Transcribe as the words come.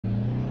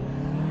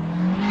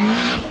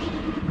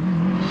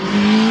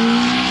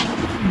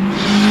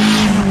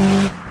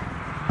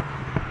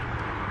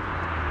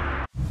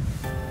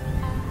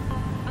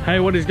Hey,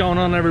 what is going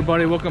on,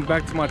 everybody? Welcome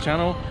back to my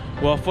channel.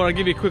 Well, I thought I'd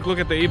give you a quick look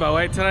at the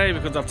Evo 8 today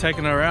because I've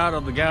taken her out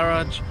of the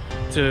garage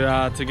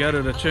to go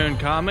to the Churn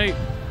car meet.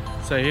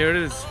 So here it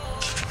is.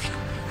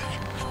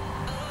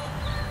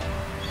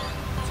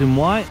 It's in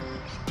white.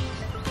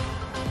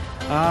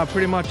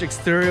 Pretty much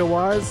exterior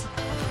wise,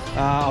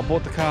 I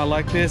bought the car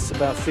like this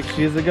about 6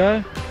 years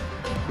ago.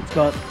 It's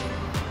got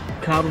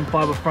carbon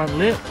fiber front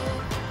lip.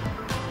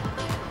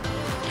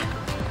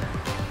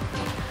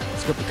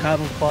 It's got the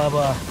carbon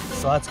fiber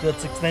side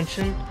skirts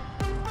extension,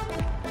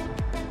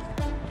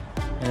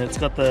 and it's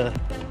got the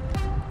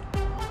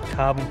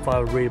carbon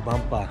fiber rear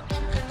bumper.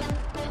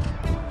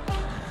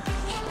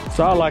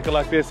 So I like it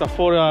like this. I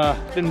thought I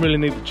didn't really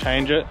need to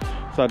change it,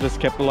 so I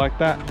just kept it like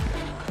that.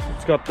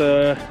 It's got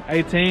the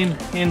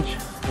 18-inch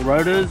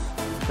rotors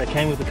that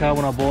came with the car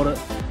when I bought it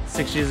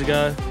 6 years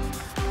ago.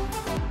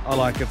 I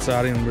like it, so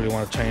I didn't really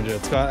want to change it.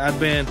 It's got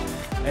Advan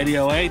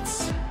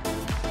 8008s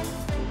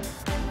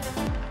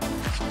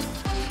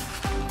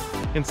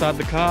inside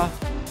the car,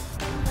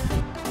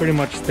 pretty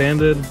much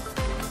standard.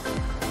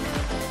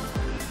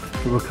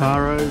 The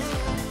Recaro's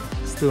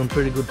still in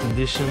pretty good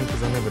condition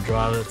because I never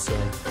drive it, so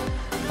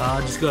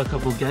I just got a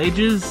couple of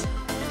gauges,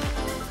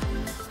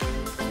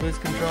 cruise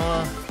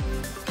controller.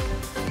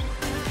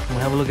 We'll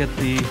have a look at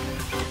the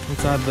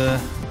inside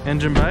the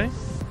engine bay.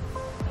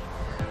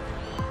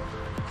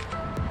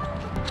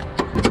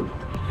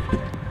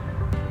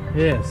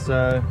 Yeah,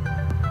 so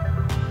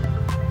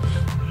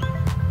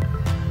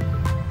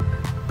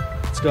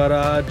it's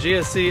got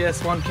GSC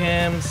S1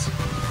 cams,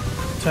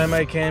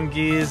 TOMEI cam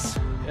gears,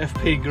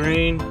 FP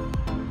green,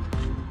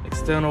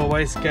 external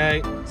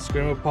wastegate,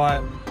 screamer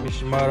pipe,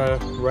 Mishimoto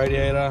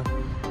radiator,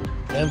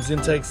 EMS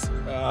intakes,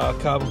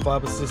 carbon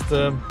fiber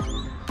system.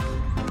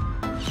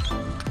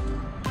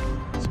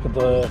 It's got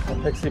the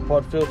Apexi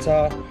pod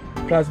filter,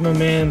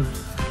 PLAZMAMAN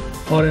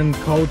hot and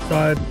cold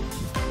side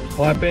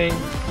piping.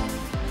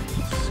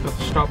 It's got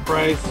the strut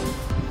brace.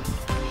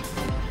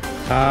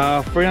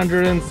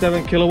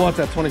 307 kilowatts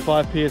at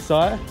 25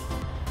 psi,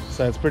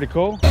 so it's pretty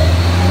cool.